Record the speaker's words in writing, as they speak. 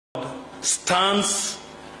stands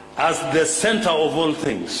as the center of all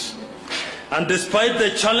things. And despite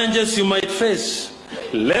the challenges you might face,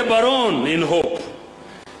 labor on in hope.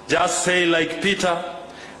 Just say like Peter,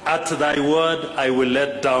 at thy word I will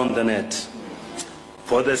let down the net.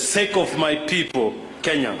 For the sake of my people,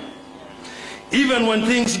 Kenya. Even when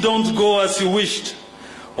things don't go as you wished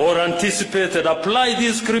or anticipated, apply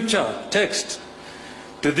this scripture text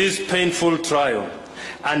to this painful trial.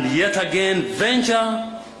 And yet again,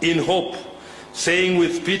 venture in hope, saying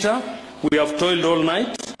with Peter, we have toiled all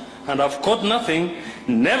night and have caught nothing.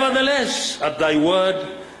 Nevertheless, at thy word,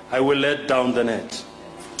 I will let down the net.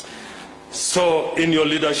 So in your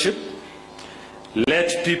leadership,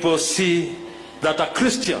 let people see that a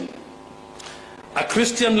Christian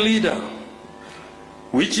leader,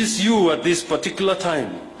 which is you at this particular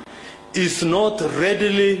time, is not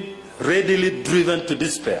readily driven to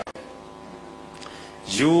despair.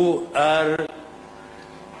 You are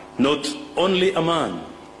not only a man,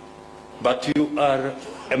 but you are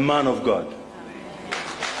a man of God.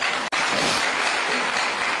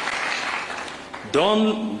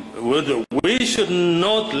 We should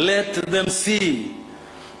not let them see,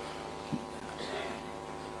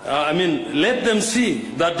 let them see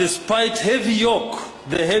that despite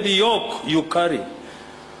the heavy yoke you carry,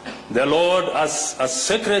 the Lord has a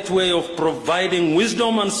secret way of providing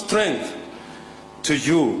wisdom and strength to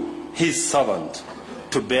you, his servant,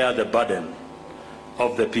 to bear the burden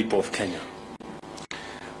of the people of Kenya.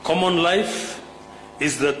 Common life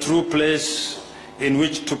is the true place in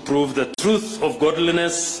which to prove the truth of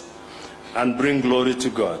godliness and bring glory to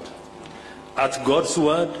God. At God's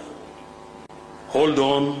word, hold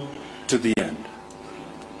on to the end.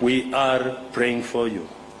 We are praying for you.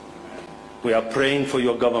 We are praying for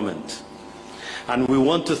your government. And we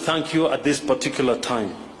want to thank you at this particular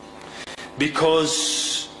time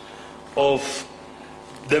because of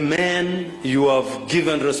the man you have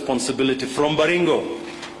given responsibility from Baringo.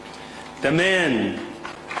 The man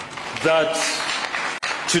that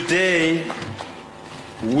today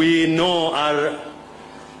we know are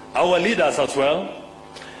our leaders as well.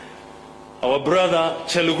 Our brother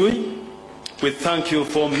Chelugui, we thank you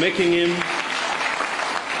for making him.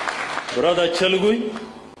 Brother Chelugui,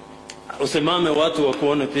 usimame watu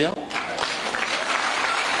wakuone pia.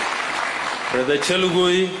 Brother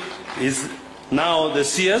Chelugui is now the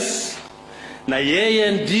CS, na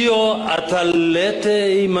yeye ndio atalete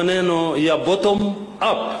hii maneno ya bottom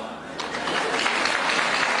up.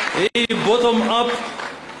 Hii bottom up,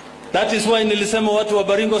 that is why nilisema watu wa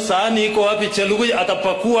Baringo, sahani iko wapi? Chelugui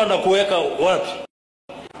atapakua na kuweka wapi?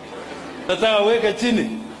 Nataka aweke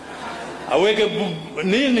chini, aweke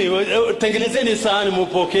nini, tengenezeni sahani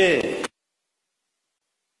mupokee.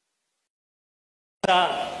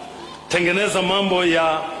 Tengeneza mambo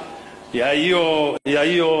ya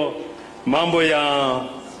hiyo mambo ya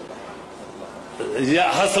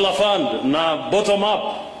hustler fund na bottom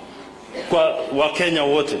up kwa Wakenya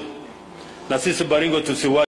wote, na sisi Baringo tusiwa